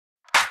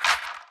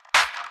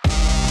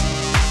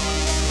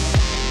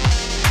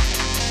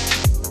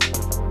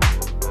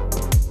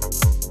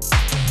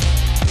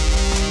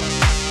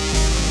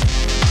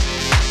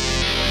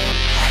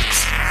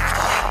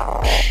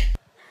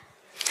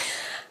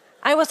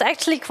was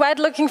actually quite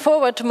looking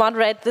forward to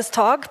moderate this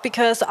talk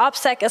because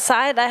OPSEC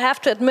aside, I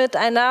have to admit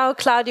I know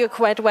Claudio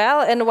quite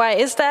well. And why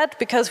is that?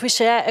 Because we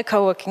share a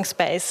co-working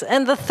space.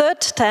 And the third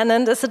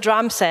tenant is a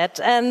drum set.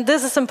 And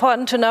this is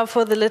important to know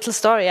for the little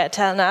story I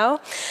tell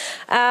now.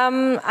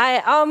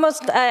 I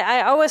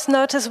always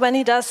notice when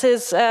he does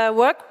his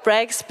work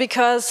breaks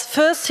because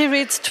first he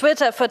reads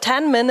Twitter for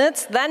 10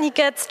 minutes, then he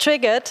gets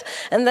triggered.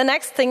 And the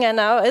next thing I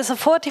know is a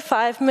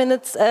 45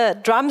 minutes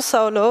drum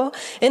solo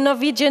in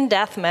Norwegian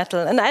death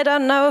metal. And I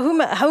don't know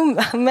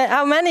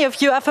how many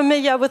of you are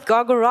familiar with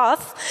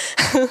Gorgoroth.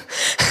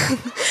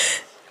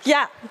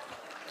 Yeah,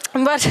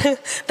 but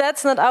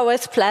that's not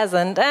always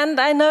pleasant. And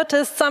I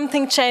noticed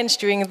something changed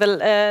during the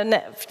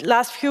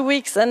last few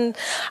weeks, and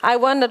I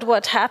wondered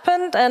what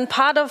happened. And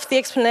part of the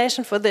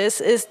explanation for this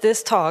is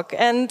this talk.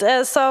 And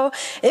so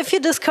if you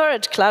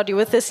discourage Claudio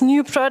with this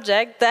new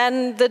project,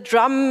 then the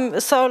drum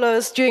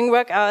solos during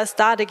work hours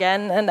start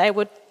again, and I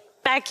would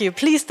beg you,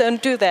 please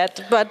don't do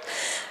that. But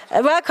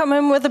welcome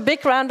him with a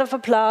big round of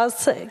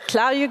applause.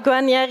 Claudio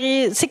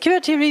Guarnieri,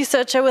 security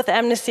researcher with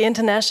Amnesty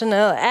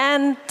International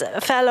and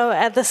fellow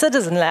at the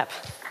Citizen Lab.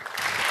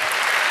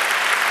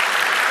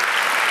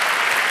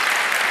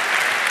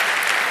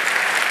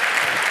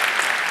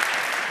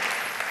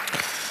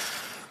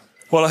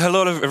 Well,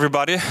 hello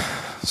everybody.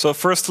 So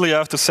firstly, I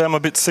have to say I'm a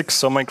bit sick,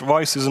 so my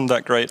voice isn't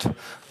that great.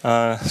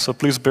 So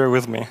please bear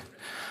with me.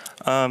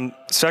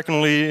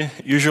 Secondly,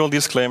 usual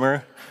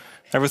disclaimer.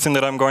 Everything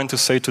that I'm going to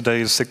say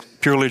today is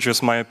purely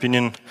just my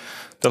opinion,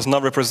 does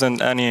not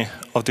represent any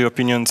of the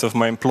opinions of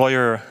my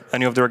employer,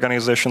 any of the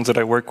organizations that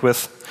I work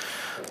with.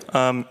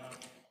 I'm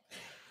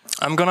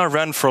gonna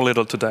rant for a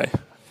little today.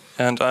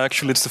 And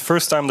actually, it's the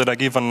first time that I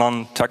give a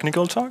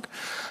non-technical talk,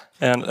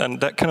 and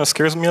that kind of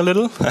scares me a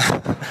little.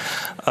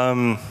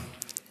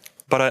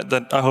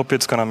 But I hope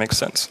it's gonna make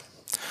sense.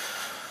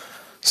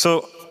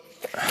 So,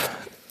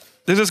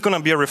 this is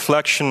gonna be a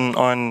reflection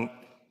on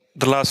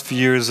the last few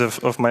years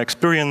of my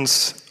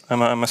experience.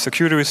 I'm a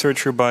security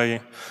researcher by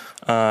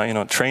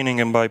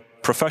training and by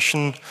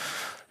profession.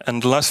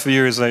 And the last few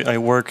years I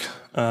work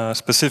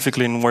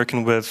specifically in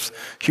working with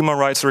human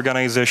rights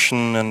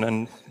organizations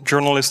and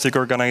journalistic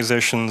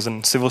organizations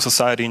and civil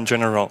society in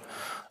general,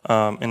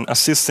 in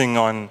assisting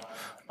on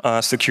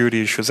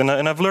security issues. And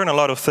I've learned a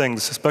lot of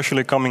things,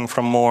 especially coming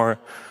from more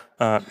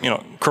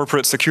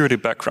corporate security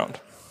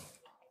background.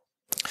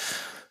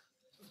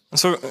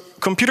 So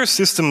computer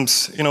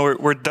systems,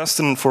 were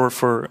destined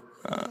for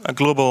a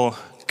global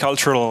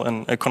cultural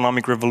and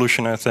economic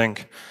revolution, I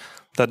think,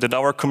 that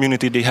our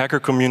community, the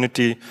hacker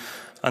community,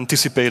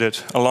 anticipated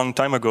a long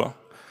time ago.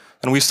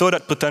 And we saw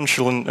that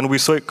potential, and we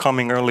saw it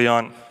coming early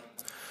on.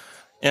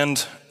 And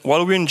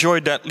while we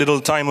enjoyed that little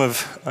time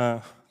of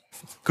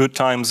good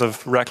times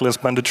of reckless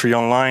banditry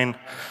online,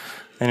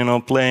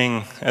 and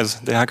playing, as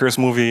the Hackers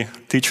movie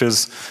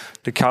teaches,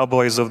 the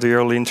cowboys of the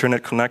early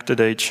internet-connected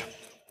age,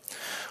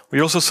 we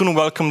also soon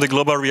welcomed the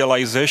global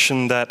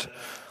realization that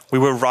we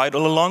were right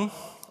all along,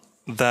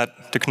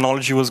 that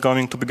technology was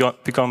going to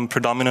become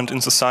predominant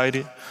in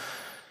society,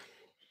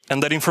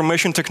 and that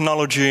information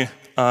technology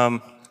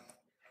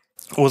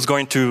was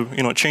going to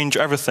change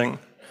everything,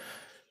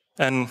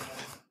 and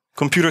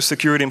computer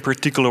security in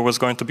particular was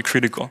going to be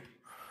critical.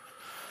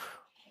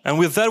 And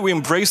with that, we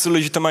embraced the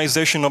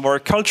legitimization of our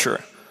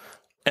culture,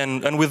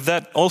 and with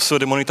that also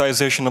the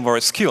monetization of our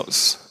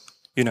skills,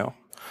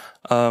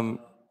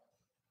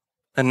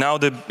 And now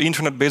the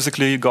internet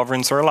basically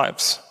governs our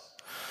lives.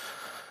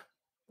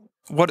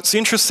 What's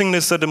interesting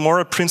is that the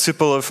moral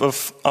principle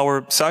of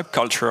our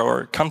subculture,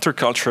 or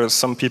counterculture, as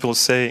some people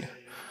say,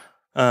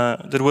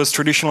 that was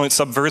traditionally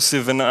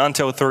subversive and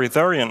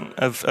anti-authoritarian,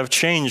 have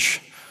changed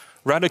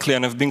radically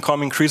and have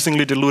become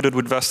increasingly diluted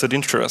with vested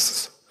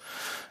interests.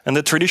 And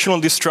the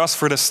traditional distrust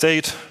for the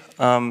state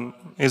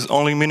is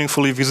only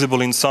meaningfully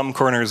visible in some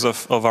corners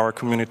of our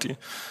community,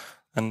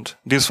 and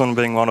this one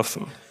being one of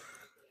them.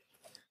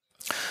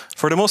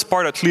 For the most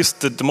part, at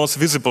least the most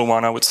visible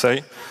one, I would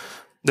say,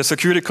 the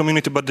security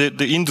community, but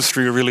the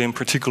industry really in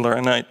particular.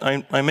 And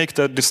I make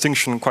that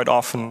distinction quite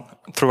often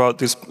throughout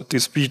this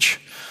speech.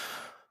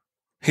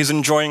 He's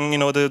enjoying,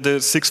 the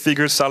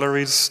six-figure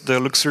salaries, the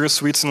luxurious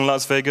suites in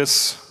Las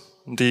Vegas,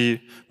 the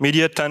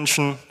media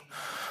attention,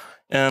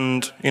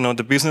 and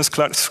the business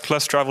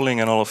class traveling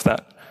and all of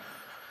that.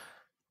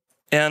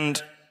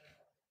 And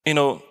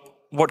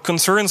what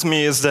concerns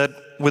me is that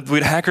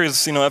with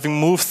hackers, having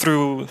moved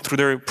through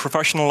their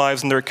professional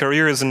lives and their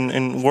careers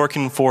and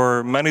working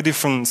for many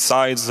different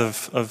sides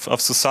of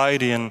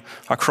society and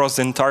across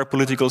the entire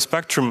political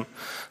spectrum,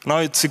 now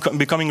it's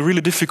becoming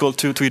really difficult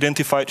to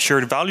identify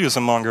shared values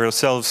among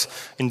ourselves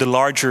in this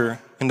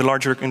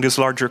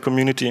larger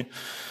community.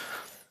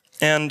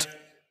 And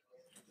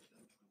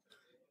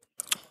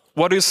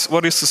what is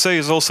to say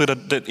is also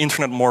that the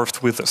internet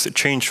morphed with us. It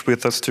changed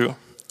with us too.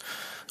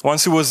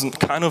 Once it was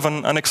kind of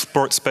an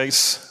unexplored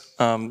space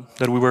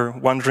that we were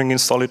wandering in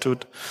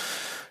solitude.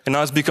 And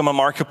now it's become a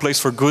marketplace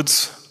for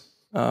goods.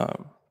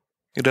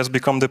 It has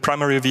become the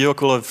primary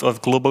vehicle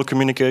of global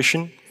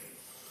communication.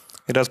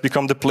 It has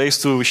become the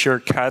place to share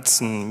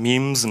cats and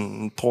memes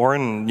and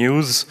porn and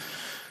news,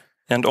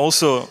 and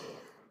also,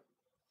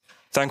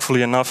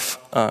 thankfully enough,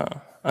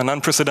 an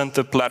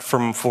unprecedented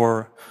platform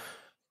for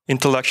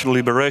intellectual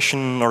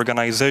liberation,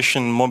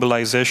 organization,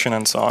 mobilization,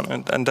 and so on,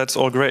 and that's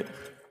all great.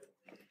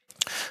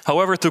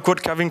 However, to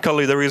quote Kevin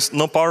Kelly, there is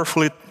no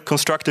powerfully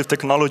constructive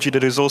technology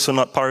that is also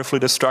not powerfully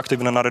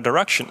destructive in another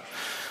direction.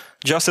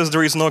 Just as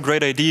there is no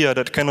great idea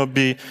that cannot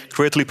be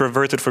greatly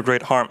perverted for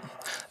great harm.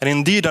 And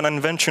indeed, an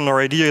invention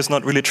or idea is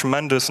not really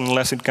tremendous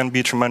unless it can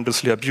be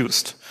tremendously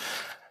abused.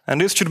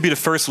 And this should be the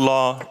first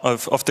law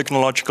of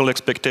technological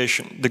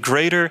expectation. The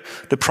greater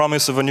the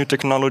promise of a new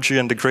technology,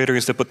 and the greater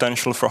is the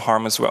potential for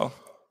harm as well.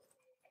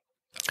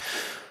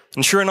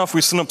 And sure enough,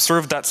 we soon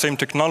observed that same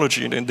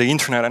technology, the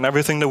internet, and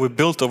everything that we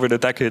built over the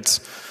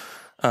decades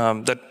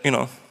that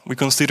we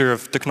consider a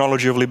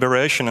technology of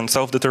liberation and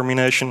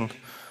self-determination.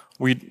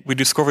 We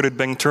discovered it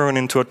being turned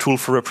into a tool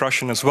for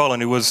repression as well,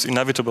 and it was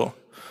inevitable.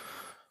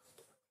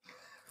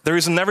 There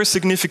is a never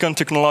significant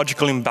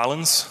technological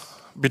imbalance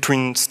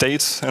between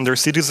states and their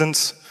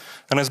citizens,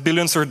 and as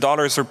billions of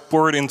dollars are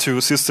poured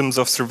into systems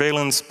of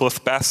surveillance,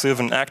 both passive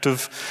and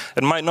active,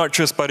 and might not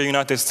just by the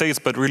United States,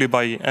 but really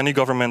by any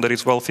government that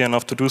is wealthy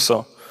enough to do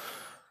so.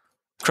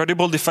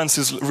 Credible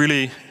defenses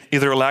really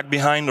either lag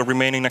behind or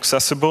remain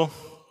inaccessible,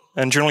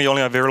 and generally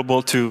only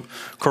available to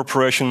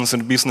corporations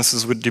and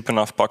businesses with deep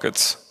enough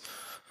pockets.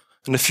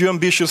 And the few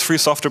ambitious free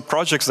software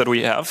projects that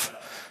we have,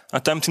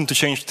 attempting to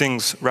change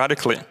things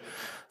radically,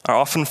 are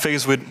often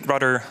faced with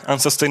rather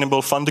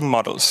unsustainable funding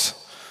models,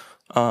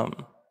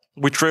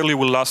 which rarely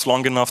will last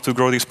long enough to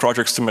grow these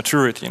projects to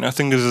maturity. And I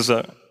think this is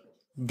a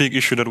big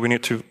issue that we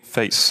need to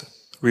face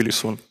really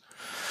soon.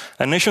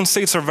 And nation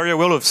states are very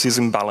aware of this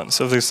imbalance,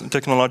 of this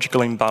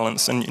technological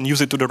imbalance, and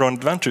use it to their own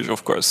advantage,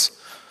 of course.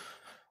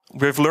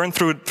 We've learned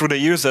through the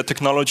years that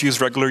technology is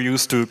regularly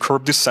used to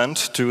curb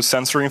dissent, to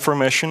censor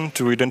information,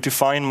 to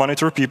identify and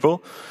monitor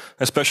people,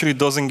 especially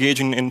those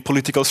engaging in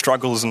political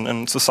struggles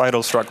and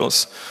societal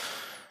struggles.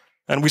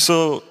 And we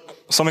saw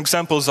some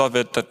examples of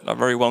it that are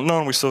very well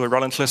known. We saw the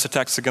relentless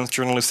attacks against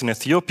journalists in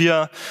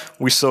Ethiopia.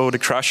 We saw the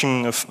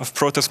crashing of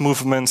protest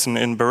movements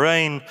in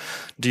Bahrain,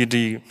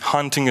 the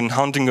hunting and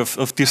hounding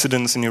of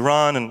dissidents in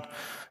Iran,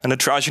 and the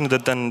tragedy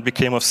that then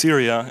became of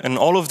Syria. And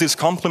all of this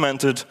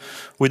complemented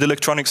with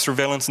electronic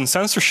surveillance and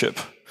censorship.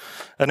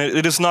 And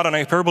it is not an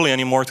hyperbole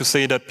anymore to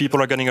say that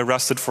people are getting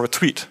arrested for a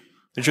tweet.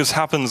 It just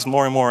happens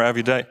more and more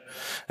every day.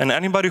 And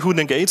anybody who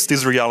negates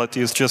this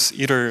reality is just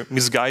either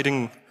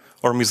misguiding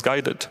or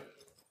misguided.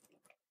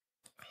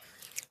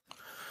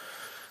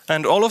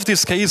 And all of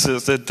these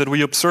cases that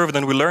we observed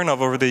and we learn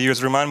of over the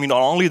years remind me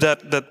not only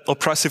that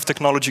oppressive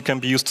technology can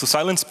be used to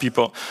silence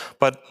people,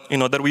 but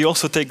that we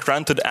also take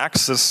granted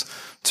access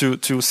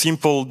to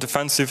simple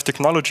defensive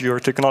technology or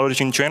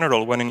technology in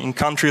general, when in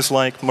countries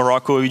like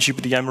Morocco,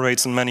 Egypt, the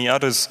Emirates, and many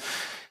others,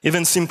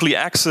 even simply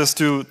access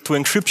to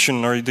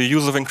encryption or the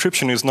use of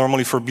encryption is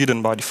normally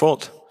forbidden by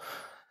default.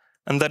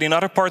 And that in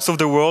other parts of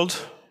the world,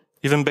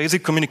 even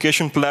basic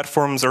communication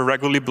platforms are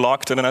regularly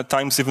blocked, and at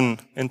times even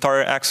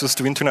entire access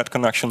to internet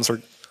connections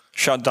are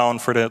shut down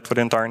for the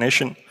entire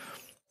nation.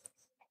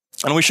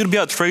 And we should be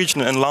outraged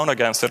and loud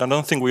against it. I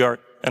don't think we are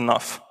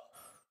enough.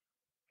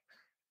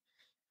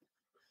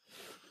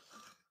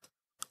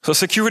 So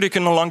security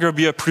can no longer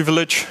be a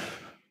privilege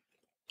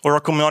or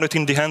a commodity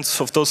in the hands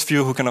of those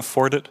few who can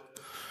afford it.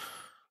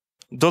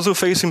 Those who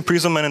face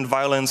imprisonment and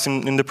violence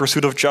in the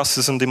pursuit of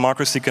justice and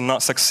democracy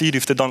cannot succeed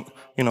if they don't,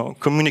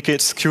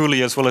 communicate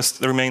securely as well as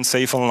remain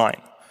safe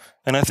online.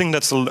 And I think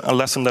that's a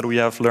lesson that we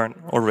have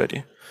learned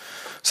already.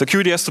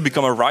 Security has to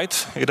become a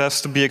right. It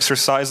has to be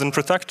exercised and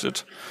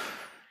protected.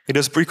 It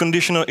is a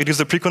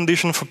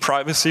precondition for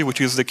privacy,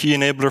 which is the key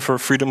enabler for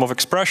freedom of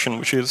expression,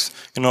 which is,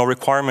 a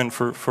requirement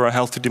for a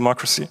healthy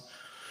democracy.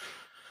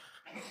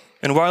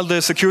 And while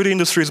the security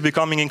industry is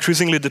becoming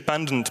increasingly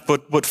dependent,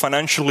 both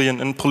financially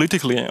and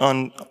politically,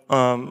 on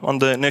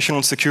the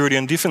national security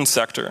and defense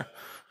sector,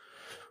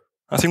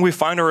 I think we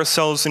find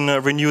ourselves in a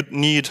renewed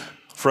need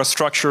for a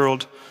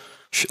structured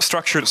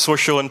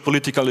social and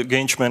political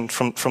engagement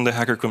from the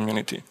hacker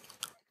community.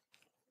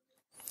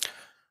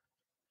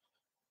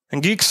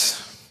 And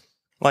geeks,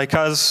 like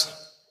us,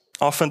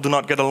 often do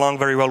not get along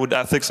very well with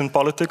ethics and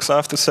politics, I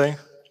have to say,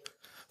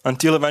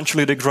 until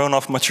eventually they grow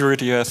enough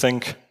maturity, I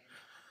think,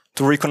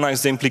 to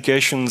recognize the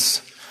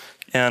implications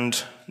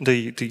and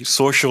the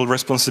social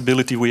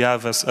responsibility we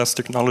have as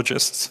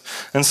technologists.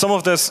 And some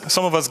of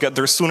us get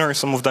there sooner,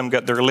 some of them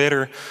get there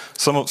later,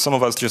 some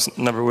of us just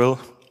never will.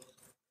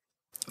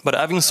 But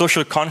having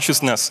social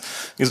consciousness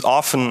is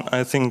often,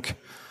 I think,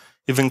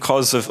 even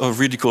cause of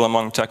ridicule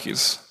among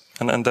techies,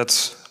 and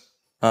that's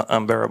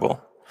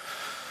unbearable.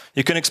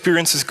 You can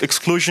experience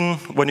exclusion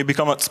when you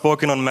become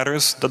outspoken on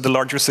matters that the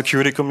larger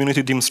security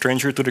community deems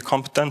stranger to their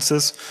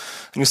competences,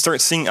 and you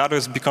start seeing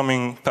others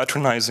becoming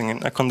patronizing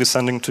and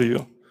condescending to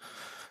you.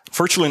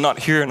 Fortunately, not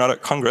here, not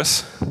at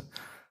Congress,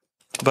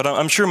 but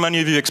I'm sure many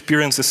of you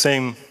experience the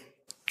same,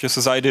 just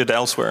as I did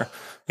elsewhere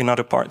in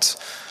other parts.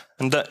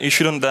 And that you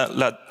shouldn't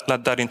let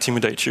that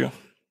intimidate you.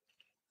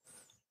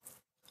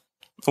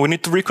 We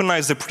need to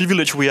recognize the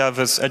privilege we have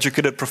as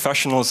educated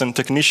professionals and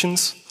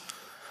technicians,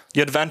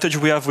 the advantage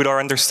we have with our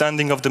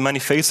understanding of the many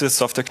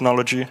facets of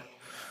technology,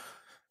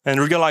 and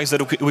realize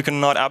that we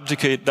cannot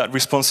abdicate that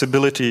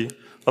responsibility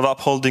of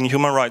upholding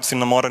human rights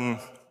in a modern,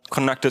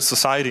 connected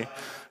society,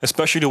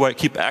 especially while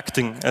keep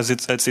acting as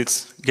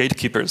its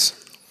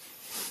gatekeepers.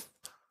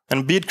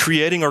 And be it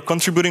creating or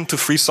contributing to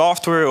free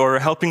software, or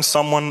helping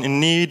someone in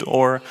need,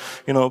 or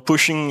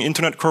pushing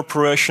internet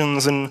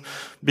corporations and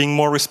being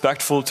more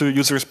respectful to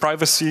users'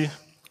 privacy,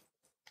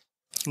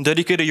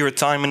 dedicating your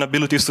time and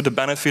abilities to the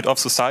benefit of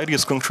society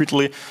is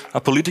concretely a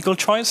political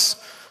choice,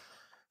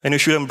 and you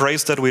should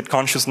embrace that with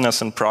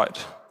consciousness and pride.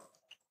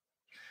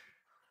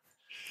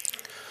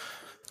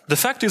 The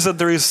fact is that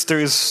there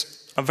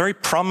is a very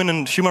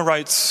prominent human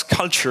rights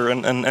culture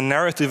and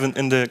narrative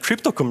in the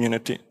crypto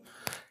community.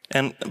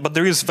 But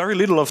there is very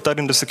little of that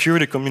in the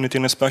security community,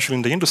 and especially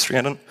in the industry.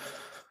 I don't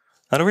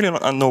really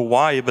know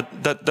why,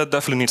 but that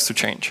definitely needs to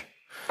change.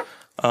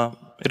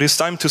 It is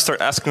time to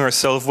start asking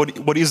ourselves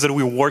what is that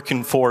we're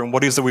working for, and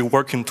what is that we're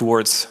working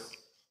towards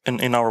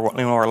in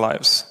our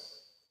lives.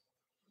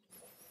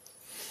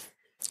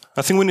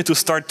 I think we need to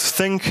start to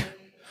think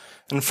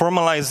and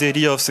formalize the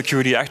idea of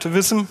security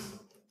activism,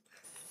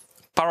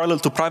 parallel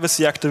to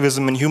privacy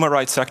activism and human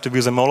rights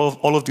activism,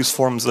 all of these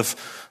forms of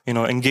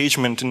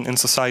engagement in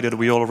society that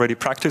we already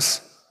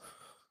practice.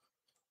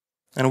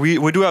 And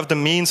we do have the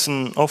means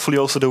and hopefully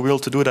also the will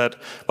to do that,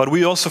 but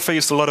we also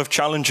face a lot of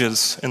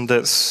challenges in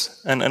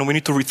this, and we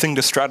need to rethink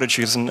the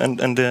strategies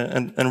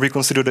and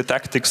reconsider the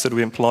tactics that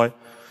we employ.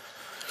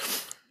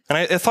 And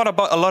I thought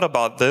a lot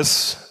about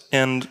this,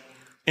 and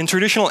in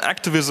traditional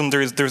activism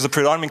there's a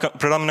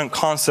predominant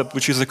concept,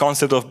 which is the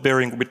concept of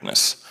bearing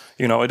witness.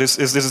 This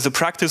is the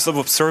practice of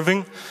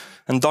observing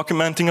and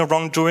documenting a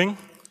wrongdoing,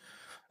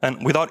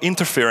 and without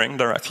interfering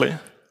directly,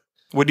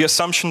 with the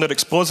assumption that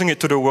exposing it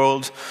to the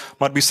world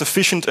might be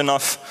sufficient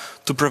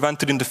enough to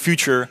prevent it in the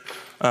future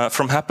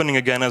from happening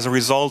again as a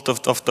result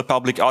of the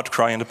public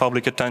outcry and the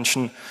public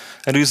attention.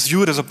 And it is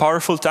viewed as a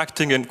powerful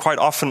tactic, and quite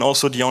often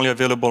also the only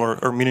available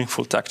or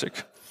meaningful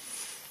tactic.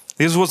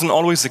 This wasn't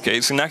always the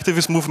case. In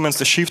activist movements,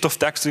 the shift of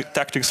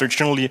tactics are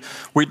generally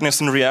witnessed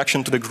in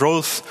reaction to the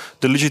growth,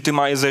 the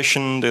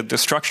legitimization, the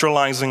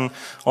structuralizing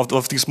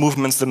of these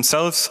movements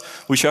themselves,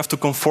 which have to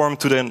conform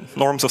to the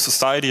norms of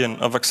society and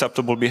of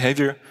acceptable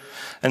behavior.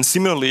 And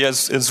similarly,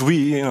 as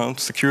we,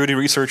 security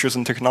researchers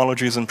and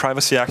technologies and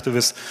privacy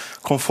activists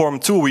conform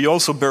to, we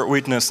also bear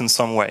witness in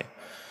some way.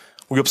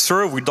 We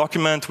observe, we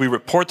document, we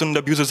report on the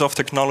abuses of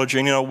technology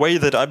in a way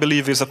that I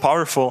believe is a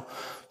powerful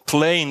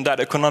play in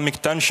that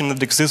economic tension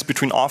that exists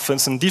between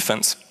offense and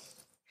defense.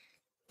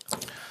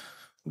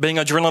 Being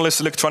a journalist,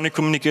 electronic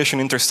communication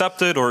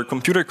intercepted or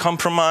computer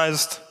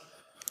compromised,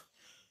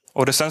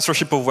 or the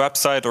censorship of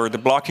website, or the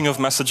blocking of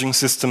messaging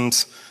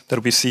systems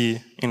that we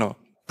see,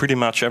 pretty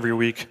much every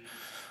week.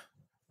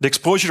 The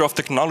exposure of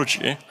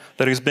technology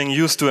that is being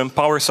used to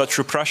empower such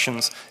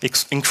repressions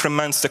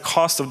increments the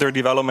cost of their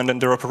development and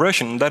their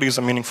operation. That is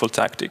a meaningful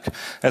tactic.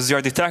 As they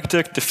are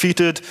detected,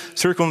 defeated,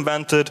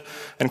 circumvented,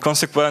 and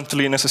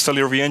consequently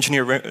necessarily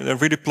re-engineered,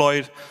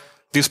 redeployed,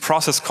 this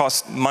process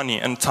costs money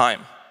and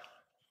time.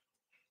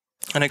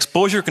 And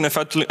exposure can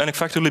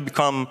effectively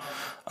become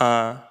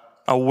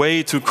a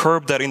way to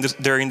curb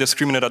their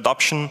indiscriminate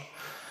adoption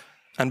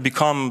and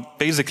become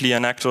basically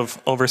an act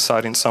of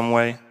oversight in some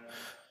way,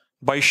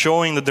 by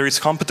showing that there is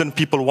competent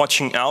people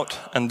watching out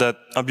and that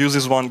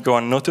abuses won't go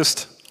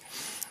unnoticed.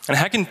 And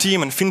Hacking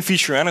Team and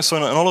FinFeature, NSO,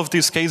 and all of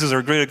these cases are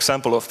a great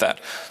example of that.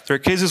 There are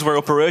cases where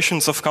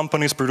operations of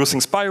companies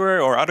producing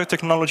spyware or other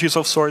technologies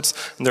of sorts,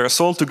 and they are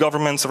sold to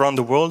governments around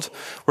the world,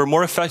 were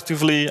more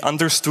effectively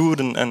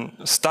understood and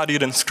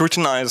studied and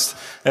scrutinized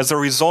as a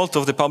result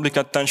of the public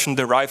attention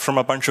derived from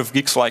a bunch of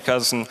geeks like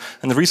us and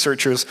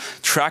researchers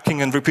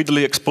tracking and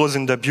repeatedly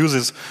exposing the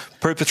abuses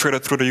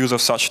perpetrated through the use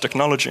of such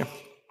technology.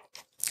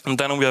 And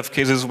then we have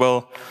cases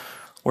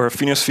where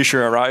Phineas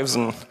Fisher arrives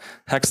and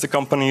hacks the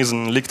companies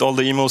and leaked all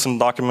the emails and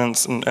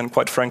documents and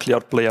quite frankly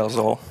outplay us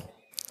all.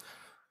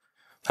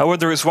 However,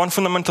 there is one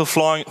fundamental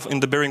flaw in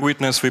the bearing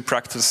witness we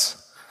practice.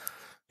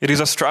 It is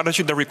a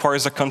strategy that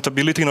requires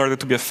accountability in order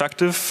to be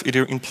effective. It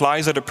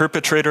implies that the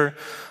perpetrator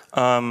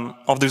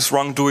of this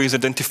wrongdoing is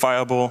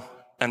identifiable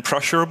and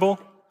pressurable.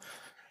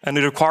 And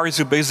it requires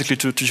you basically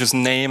to just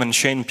name and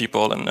shame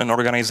people and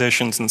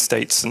organizations and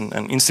states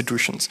and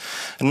institutions.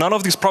 And none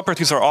of these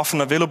properties are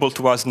often available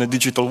to us in the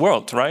digital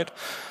world, right?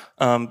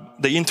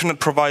 The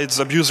internet provides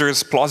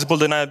abusers plausible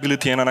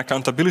deniability and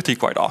accountability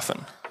quite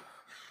often.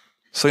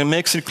 So it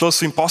makes it close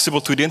to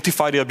impossible to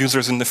identify the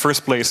abusers in the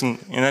first place in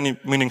any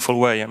meaningful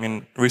way. I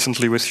mean,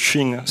 recently we're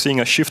seeing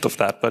a shift of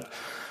that, but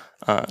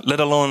let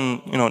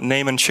alone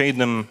name and shame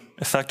them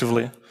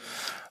effectively.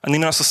 And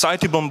in a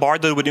society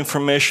bombarded with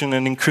information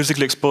and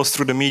increasingly exposed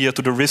through the media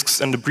to the risks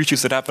and the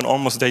breaches that happen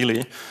almost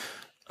daily,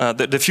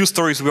 the few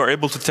stories we are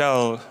able to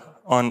tell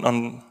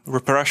on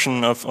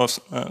repression of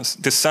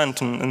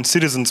dissent and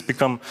citizens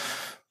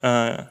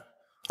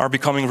are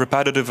becoming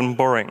repetitive and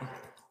boring.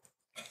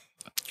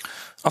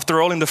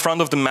 After all, in the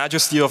front of the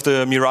majesty of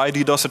the Mirai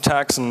DDoS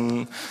attacks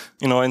and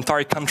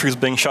entire countries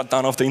being shut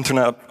down off the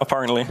internet,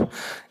 apparently,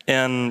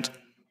 and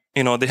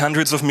the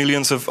hundreds of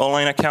millions of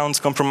online accounts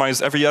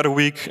compromised every other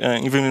week,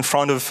 even in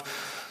front of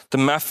the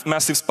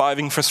massive spying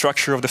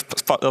infrastructure of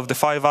the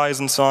Five Eyes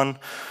and so on.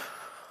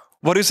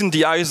 What is in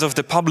the eyes of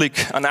the public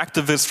an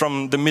activist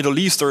from the Middle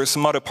East or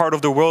some other part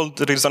of the world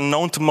that is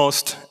unknown to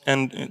most,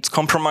 and it's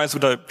compromised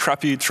with a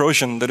crappy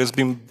Trojan that has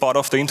been bought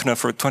off the internet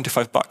for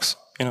 $25?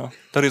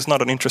 That is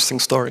not an interesting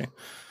story.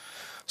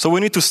 So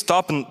we need to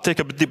stop and take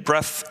a deep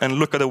breath and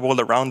look at the world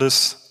around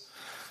us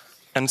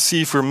and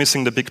see if we're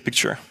missing the big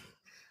picture.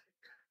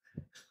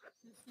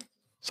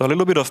 So a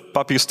little bit of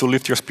puppies to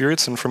lift your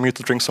spirits and for me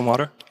to drink some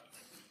water.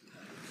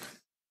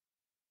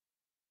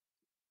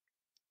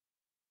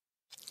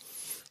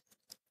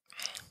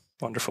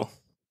 Wonderful.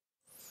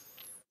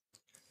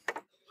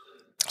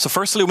 So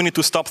firstly, we need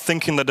to stop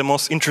thinking that the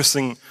most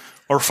interesting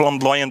or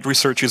flamboyant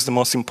research is the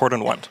most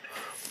important one.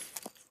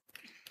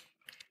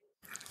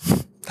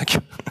 Thank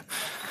you.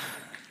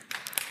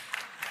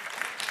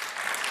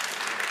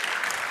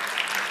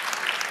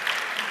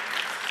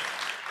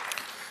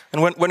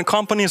 And when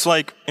companies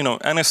like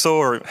NSO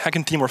or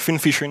Hacking Team or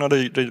FinFisher,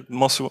 the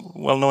most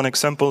well-known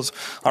examples,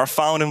 are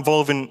found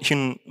involved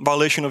in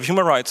violation of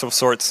human rights of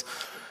sorts,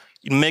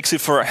 it makes it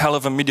for a hell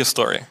of a media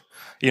story.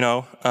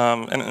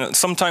 And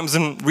sometimes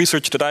in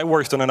research that I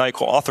worked on and I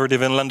co-authored,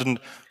 even landed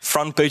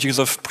front pages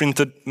of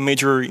printed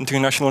major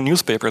international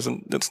newspapers,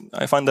 and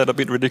I find that a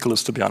bit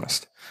ridiculous, to be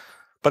honest.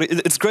 But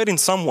it's great in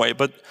some way.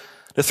 But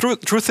the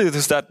truth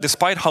is that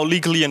despite how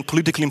legally and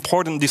politically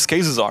important these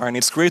cases are, and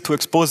it's great to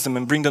expose them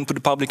and bring them to the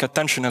public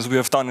attention as we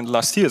have done in the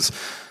last years,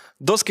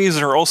 those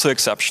cases are also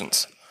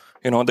exceptions.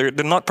 They're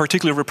not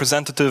particularly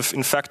representative,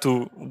 in fact,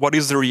 to what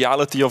is the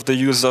reality of the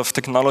use of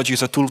technology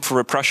as a tool for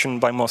repression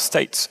by most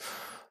states.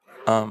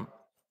 And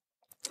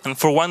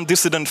for one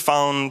dissident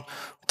found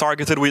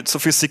targeted with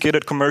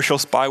sophisticated commercial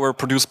spyware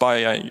produced by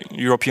a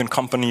European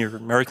company or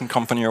American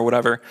company or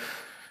whatever,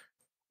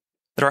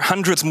 there are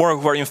hundreds more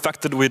who are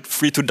infected with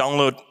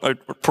free-to-download or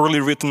poorly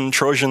written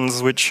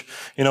Trojans, which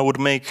would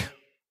make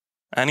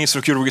any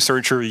security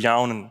researcher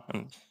yawn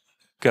and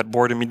get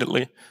bored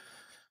immediately.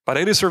 But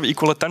they deserve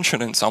equal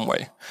attention in some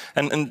way.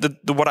 And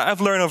what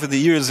I've learned over the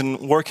years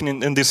in working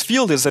in this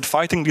field is that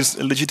fighting this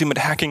legitimate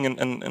hacking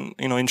and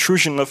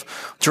intrusion of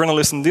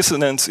journalists and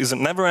dissidents is a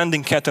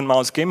never-ending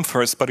cat-and-mouse game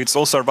first, but it's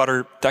also a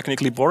rather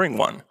technically boring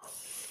one.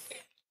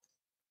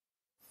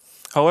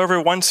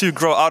 However, once you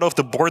grow out of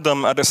the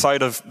boredom at the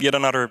sight of yet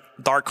another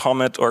dark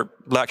comet or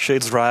Black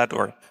Shades rat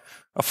or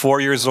a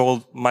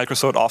 4-year-old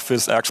Microsoft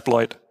Office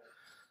exploit,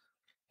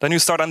 then you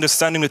start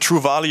understanding the true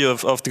value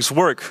of this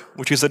work,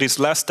 which is that it's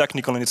less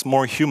technical and it's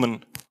more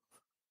human.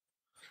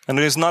 And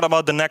it is not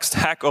about the next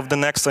hack of the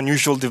next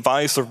unusual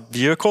device or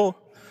vehicle,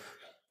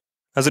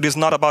 as it is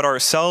not about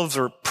ourselves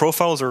or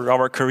profiles or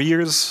our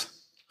careers.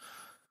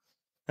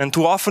 And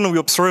too often we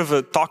observe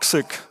a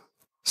toxic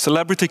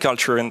celebrity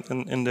culture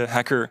in the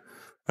hacker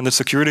and the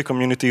security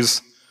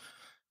communities,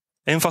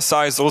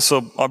 emphasized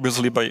also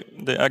obviously by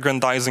the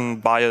aggrandizing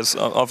bias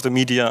of the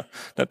media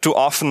that too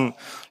often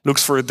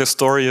looks for the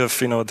story of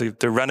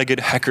the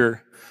renegade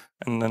hacker,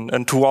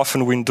 and too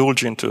often we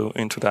indulge into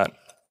that.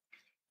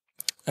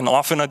 And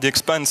often at the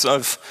expense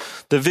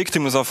of the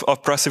victims of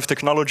oppressive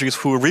technologies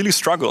who really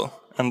struggle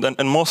and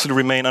mostly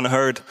remain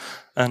unheard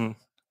and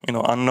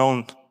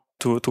unknown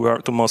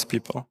to most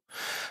people.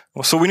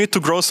 So we need to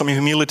grow some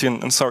humility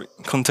and start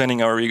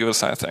containing our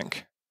egos, I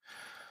think.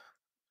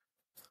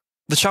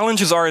 The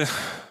challenges are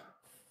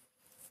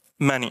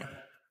many.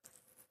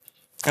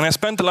 And I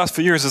spent the last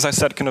few years, as I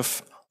said, kind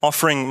of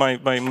offering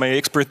my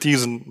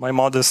expertise and my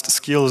modest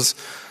skills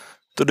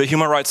to the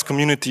human rights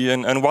community.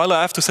 And while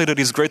I have to say that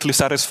it's greatly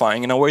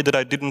satisfying in a way that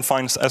I didn't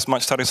find as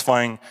much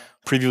satisfying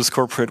previous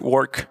corporate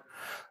work,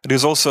 it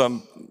is also a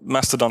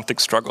mastodontic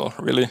struggle,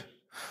 really.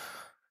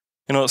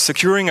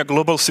 Securing a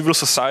global civil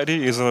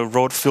society is a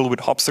road filled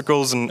with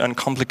obstacles and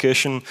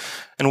complication.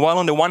 And while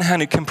on the one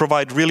hand it can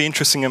provide really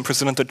interesting and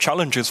unprecedented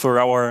challenges for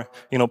our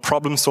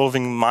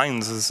problem-solving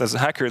minds as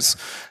hackers,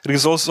 it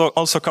is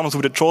also comes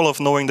with the toll of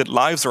knowing that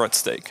lives are at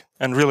stake.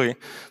 And really,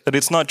 that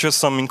it's not just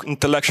some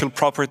intellectual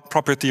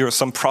property or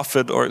some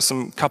profit or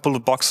some couple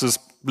of boxes,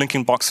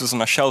 blinking boxes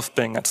on a shelf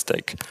being at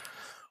stake.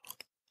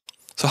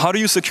 So how do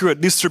you secure a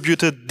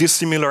distributed,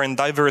 dissimilar, and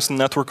diverse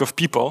network of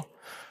people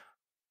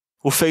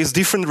who face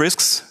different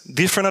risks,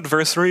 different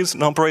adversaries,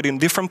 and operate in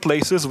different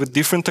places with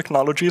different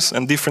technologies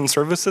and different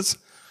services?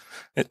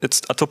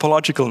 It's a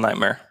topological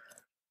nightmare.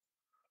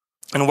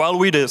 And while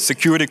we, the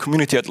security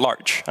community at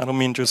large, I don't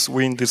mean just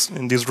we in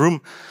this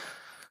room,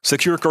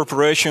 secure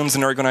corporations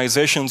and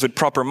organizations with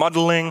proper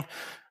modeling,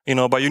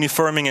 by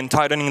uniforming and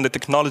tightening the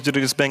technology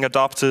that is being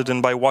adopted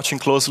and by watching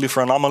closely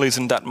for anomalies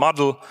in that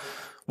model,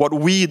 what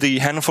we, the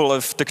handful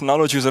of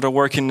technologies that are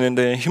working in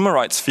the human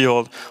rights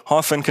field,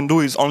 often can do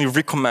is only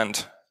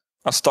recommend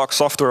a stock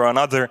software or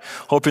another,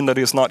 hoping that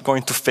it's not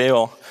going to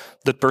fail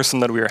the person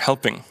that we are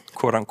helping,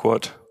 quote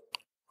unquote.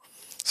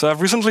 So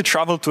I've recently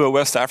traveled to a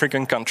West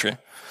African country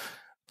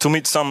to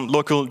meet some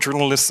local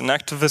journalists and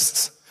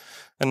activists.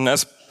 And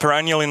as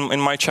perennial in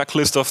my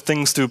checklist of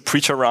things to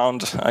preach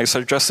around, I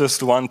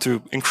suggested one to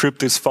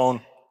encrypt his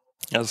phone,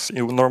 as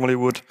you normally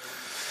would.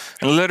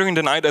 And later in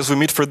the night, as we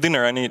meet for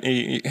dinner, and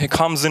he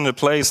comes in the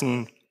place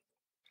and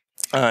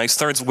he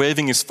starts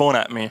waving his phone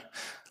at me.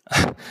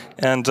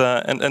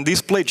 and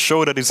this plate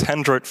showed that his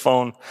Android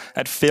phone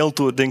had failed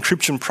to the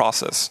encryption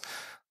process.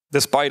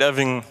 Despite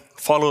having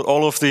followed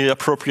all of the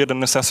appropriate and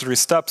necessary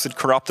steps, it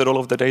corrupted all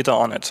of the data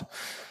on it.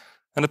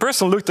 And the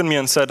person looked at me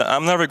and said,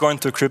 I'm never going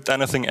to encrypt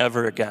anything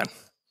ever again.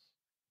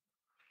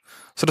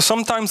 So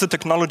sometimes the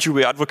technology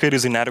we advocate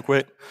is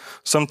inadequate.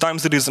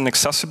 Sometimes it is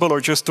inaccessible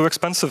or just too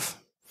expensive.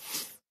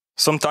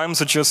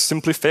 Sometimes it just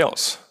simply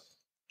fails.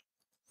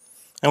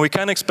 And we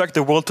can't expect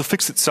the world to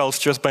fix itself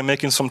just by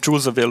making some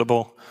tools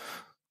available,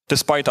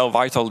 despite how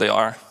vital they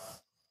are.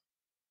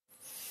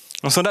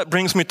 And so that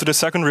brings me to the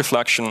second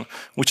reflection,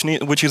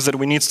 which is that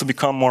we need to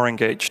become more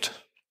engaged.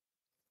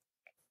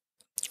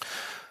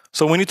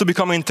 So we need to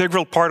become an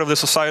integral part of the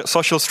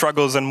social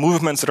struggles and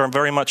movements that are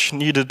very much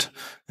needed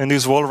in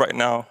this world right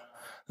now.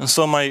 And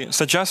so my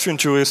suggestion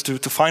to you is to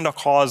find a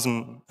cause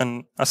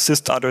and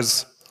assist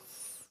others.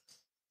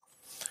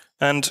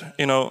 And,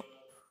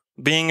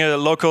 being a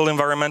local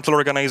environmental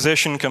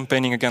organization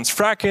campaigning against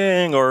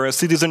fracking, or a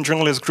citizen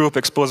journalist group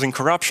exposing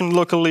corruption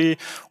locally,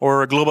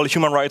 or global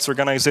human rights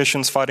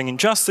organizations fighting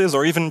injustice,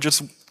 or even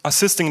just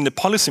assisting in the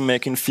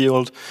policy-making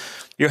field,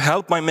 your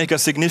help might make a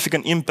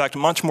significant impact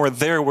much more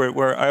there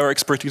where our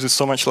expertise is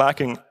so much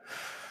lacking.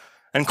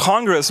 And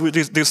Congress, with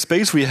this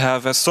space we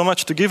have, has so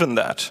much to give in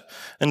that.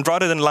 And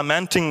rather than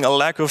lamenting a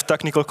lack of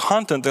technical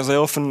content, as I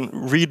often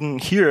read and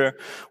hear,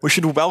 we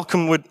should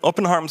welcome with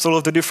open arms all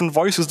of the different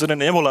voices that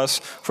enable us,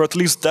 for at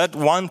least that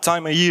one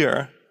time a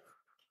year,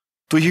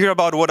 to hear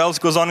about what else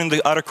goes on in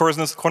the other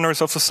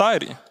corners of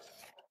society.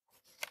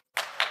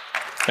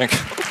 Thank you.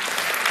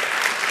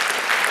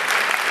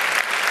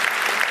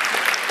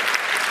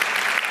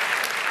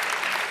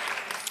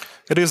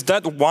 It is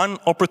that one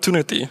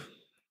opportunity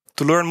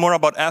to learn more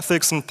about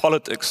ethics and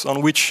politics,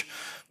 on which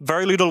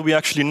very little we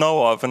actually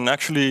know of, and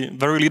actually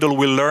very little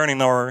we learn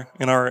in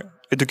our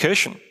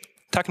education,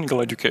 technical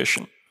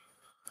education.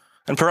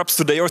 And perhaps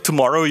today or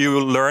tomorrow you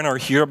will learn or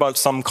hear about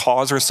some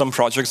cause or some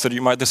projects that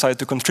you might decide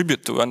to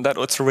contribute to, and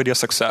that's already a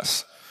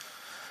success.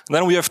 And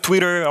then we have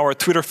Twitter, our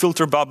Twitter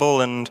filter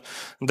bubble, and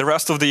the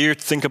rest of the year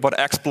to think about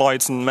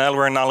exploits and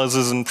malware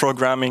analysis and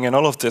programming and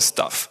all of this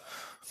stuff.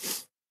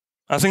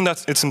 I think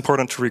that it's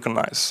important to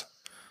recognize.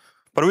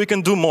 But we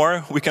can do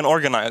more, we can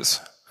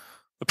organize.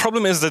 The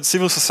problem is that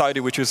civil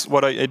society, which is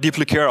what I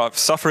deeply care of,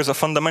 suffers a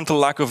fundamental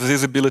lack of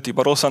visibility,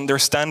 but also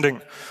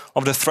understanding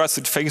of the threats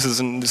it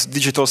faces in this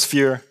digital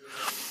sphere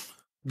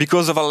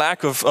because of a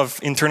lack of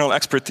internal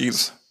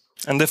expertise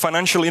and the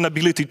financial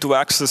inability to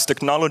access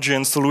technology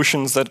and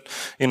solutions that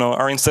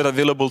are instead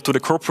available to the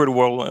corporate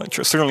world, which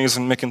certainly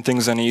isn't making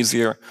things any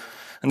easier.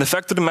 And the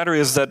fact of the matter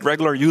is that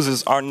regular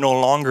users are no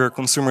longer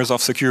consumers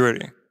of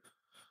security,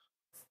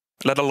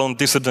 let alone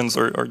dissidents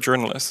or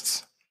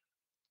journalists.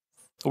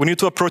 We need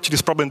to approach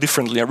this problem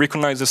differently. I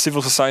recognize that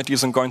civil society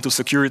isn't going to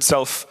secure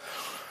itself.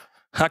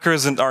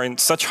 Hackers are in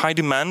such high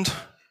demand,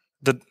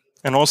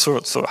 and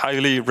also so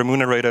highly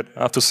remunerated,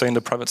 I have to say, in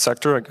the private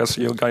sector, I guess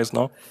you guys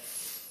know,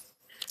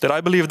 that I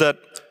believe that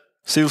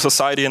civil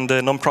society and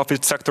the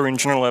non-profit sector in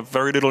general have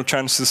very little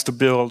chances to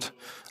build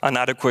an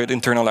adequate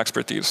internal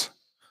expertise.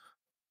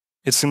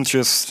 It seems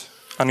just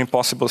an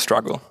impossible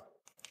struggle.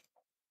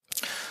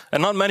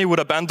 And not many would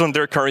abandon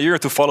their career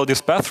to follow this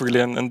path, really,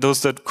 and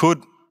those that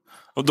could,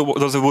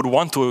 those that would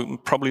want to,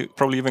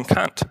 probably even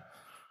can't.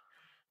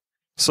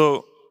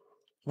 So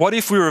what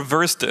if we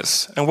reverse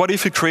this? And what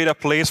if we create a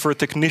place for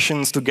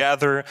technicians to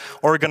gather,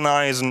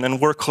 organize, and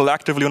work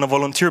collectively on a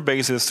volunteer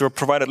basis to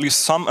provide at least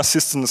some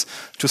assistance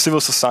to civil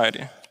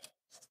society?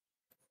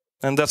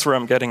 And that's where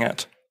I'm getting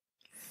at.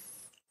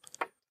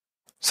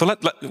 So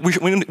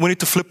we need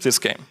to flip this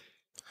game.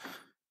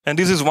 And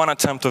this is one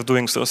attempt of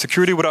doing so.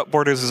 Security Without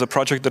Borders is a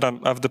project that I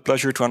have the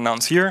pleasure to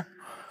announce here.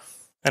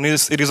 And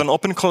it is an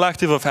open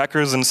collective of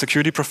hackers and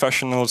security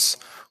professionals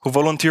who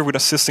volunteer with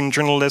assisting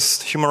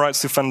journalists, human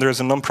rights defenders,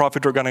 and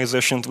non-profit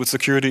organizations with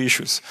security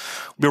issues.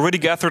 We already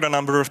gathered a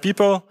number of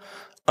people,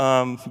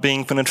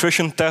 being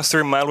penetration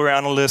testers, malware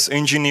analysts,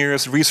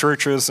 engineers,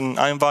 researchers, and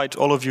I invite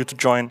all of you to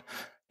join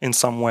in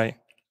some way.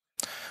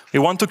 We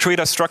want to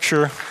create a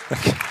structure.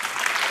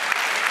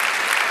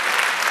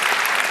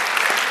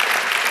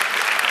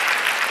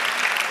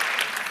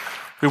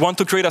 We want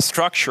to create a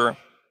structure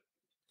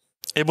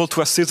able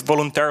to assist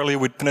voluntarily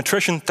with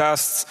penetration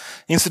tests,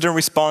 incident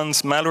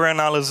response, malware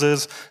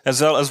analysis,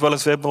 as well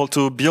as able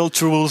to build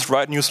tools,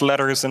 write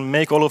newsletters, and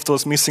make all of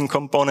those missing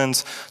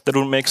components that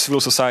will make civil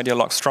society a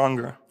lot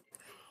stronger.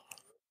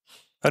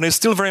 And it's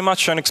still very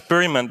much an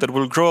experiment that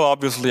will grow,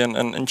 obviously,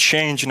 and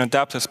change and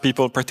adapt as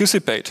people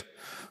participate.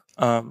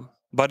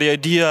 But the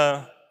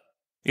idea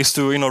is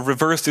to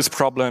reverse this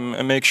problem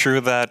and make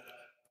sure that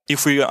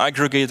if we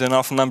aggregate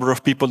enough number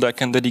of people that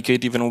can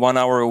dedicate even 1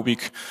 hour a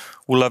week,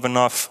 we'll have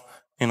enough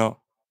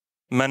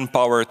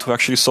manpower to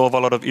actually solve a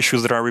lot of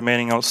issues that are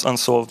remaining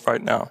unsolved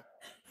right now.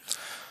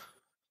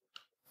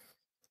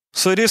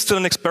 So it is still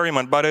an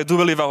experiment, but I do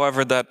believe,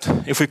 however, that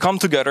if we come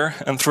together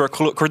and through a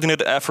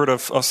coordinated effort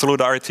of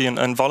solidarity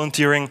and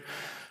volunteering,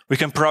 we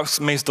can perhaps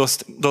make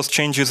those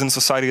changes in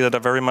society that are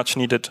very much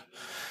needed.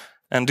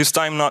 And this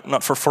time,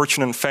 not for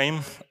fortune and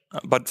fame,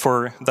 but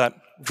for that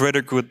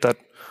greater good that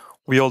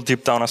we all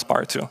deep down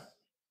aspire to.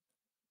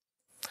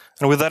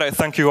 And with that, I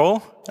thank you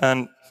all,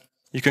 and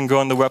you can go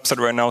on the website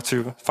right now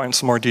to find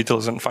some more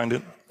details and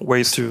find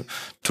ways to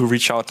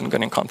reach out and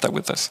get in contact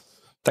with us.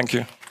 Thank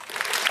you.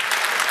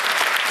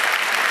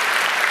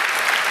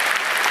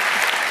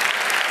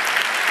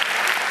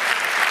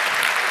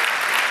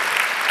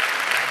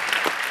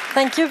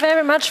 Thank you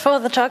very much for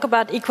the talk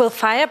about equal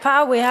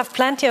firepower. We have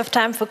plenty of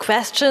time for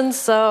questions,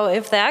 so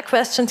if there are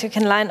questions, you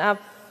can line up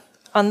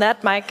on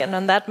that mic and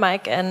on that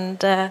mic.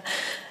 And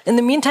in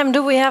the meantime,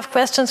 do we have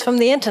questions from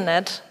the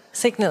internet?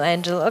 Signal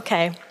Angel,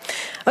 okay.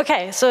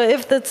 Okay, so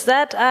if it's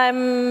that,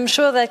 I'm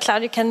sure that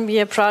Claudio can be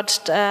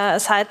approached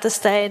aside the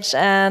stage,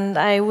 and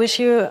I wish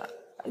you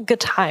a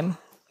good time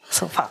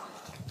so far.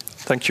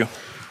 Thank you.